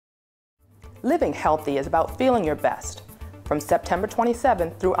Living healthy is about feeling your best. From September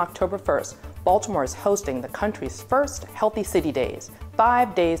 27th through October 1st, Baltimore is hosting the country's first Healthy City Days,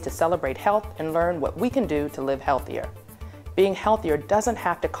 5 days to celebrate health and learn what we can do to live healthier. Being healthier doesn't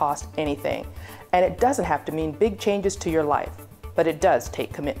have to cost anything, and it doesn't have to mean big changes to your life, but it does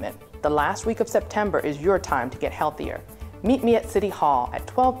take commitment. The last week of September is your time to get healthier. Meet me at City Hall at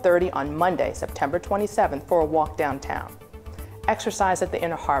 12:30 on Monday, September 27th for a walk downtown. Exercise at the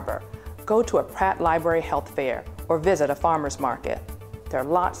Inner Harbor, go to a Pratt Library Health Fair, or visit a farmer's market. There are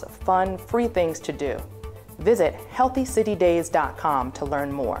lots of fun, free things to do. Visit healthycitydays.com to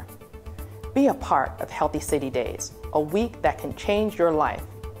learn more. Be a part of Healthy City Days, a week that can change your life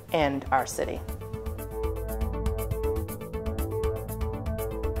and our city.